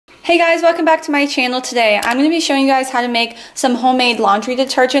Hey guys, welcome back to my channel. Today I'm going to be showing you guys how to make some homemade laundry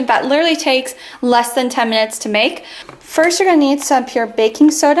detergent that literally takes less than 10 minutes to make. First, you're going to need some pure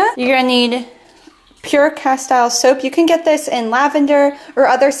baking soda. You're going to need pure castile soap. You can get this in lavender or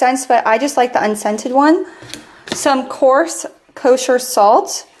other scents, but I just like the unscented one. Some coarse kosher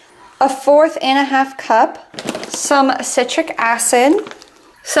salt, a 1/4 cup, some citric acid,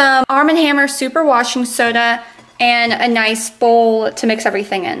 some Arm & Hammer super washing soda, and a nice bowl to mix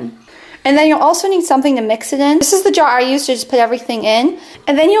everything in. And then you'll also need something to mix it in. This is the jar I use to just put everything in.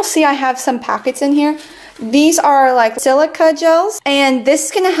 And then you'll see I have some packets in here. These are like silica gels, and this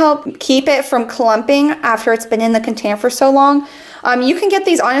is gonna help keep it from clumping after it's been in the container for so long. You can get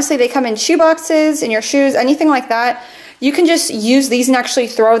these, honestly, they come in shoe boxes, in your shoes, anything like that. You can just use these and actually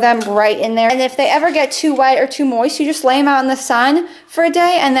throw them right in there. And if they ever get too wet or too moist, you just lay them out in the sun for a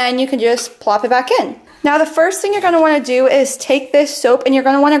day and then you can just plop it back in. Now the first thing you're going to want to do is take this soap and you're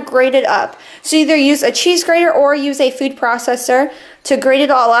going to want to grate it up. So either use a cheese grater or use a food processor to grate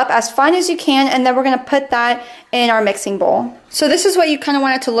it all up as fine as you can, and then we're going to put that in our mixing bowl. So this is what you kind of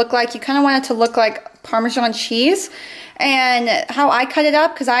want it to look like. You kind of want it to look like Parmesan cheese. And how I cut it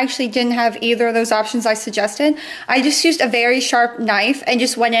up, because I actually didn't have either of those options I suggested, I just used a very sharp knife and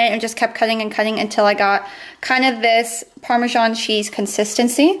just went in and just kept cutting and cutting until I got kind of this Parmesan cheese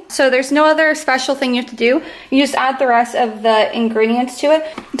consistency. So there's no other special thing you have to do. You just add the rest of the ingredients to it.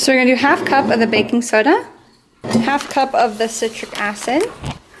 So we're gonna do 1/2 cup of the baking soda, 1/2 cup of the citric acid,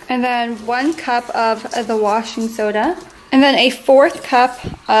 and then 1 cup of the washing soda, and then a 1/4 cup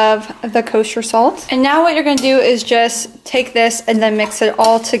of the kosher salt. And now what you're gonna do is just take this and then mix it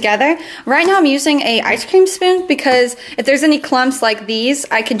all together. Right now I'm using a ice cream spoon because if there's any clumps like these,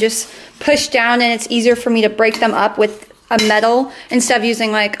 I can just push down and it's easier for me to break them up with a metal instead of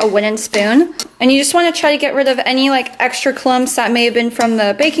using like a wooden spoon. And you just wanna try to get rid of any like extra clumps that may have been from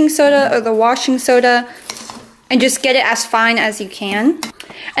the baking soda or the washing soda, and just get it as fine as you can.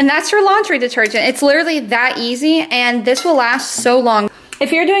 And that's your laundry detergent. It's literally that easy, and this will last so long.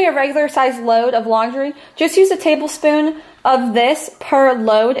 If you're doing a regular size load of laundry, just use a tablespoon of this per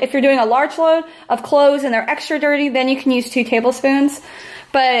load. If you're doing a large load of clothes and they're extra dirty, then you can use 2 tablespoons.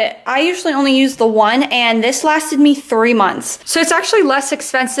 But I usually only use the 1, and this lasted me 3 months. So it's actually less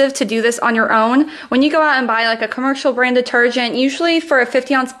expensive to do this on your own. When you go out and buy like a commercial brand detergent, usually for a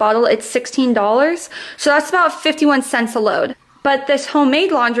 50-ounce bottle, it's $16. So that's about 51 cents a load. But this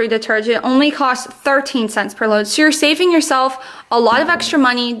homemade laundry detergent only costs 13 cents per load. So you're saving yourself a lot of extra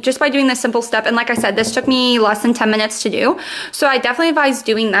money just by doing this simple step. And like I said, this took me less than 10 minutes to do. So I definitely advise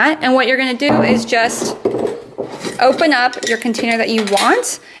doing that. And what you're gonna do is just open up your container that you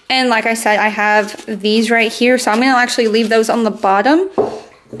want. And like I said, I have these right here. So I'm gonna actually leave those on the bottom.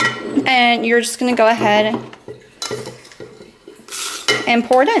 And you're just gonna go ahead and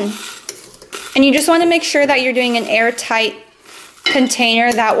pour it in. And you just wanna make sure that you're doing an airtight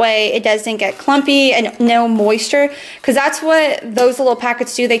container, that way it doesn't get clumpy and no moisture, because that's what those little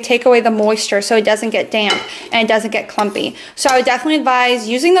packets do. They take away the moisture so it doesn't get damp and it doesn't get clumpy. So I would definitely advise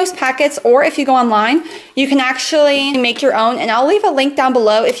using those packets, or if you go online, you can actually make your own, and I'll leave a link down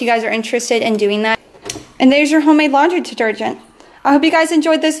below if you guys are interested in doing that. And there's your homemade laundry detergent. I hope you guys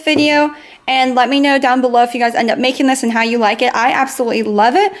enjoyed this video, and let me know down below if you guys end up making this and how you like it. I absolutely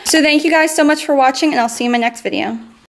love it. So thank you guys so much for watching, and I'll see you in my next video.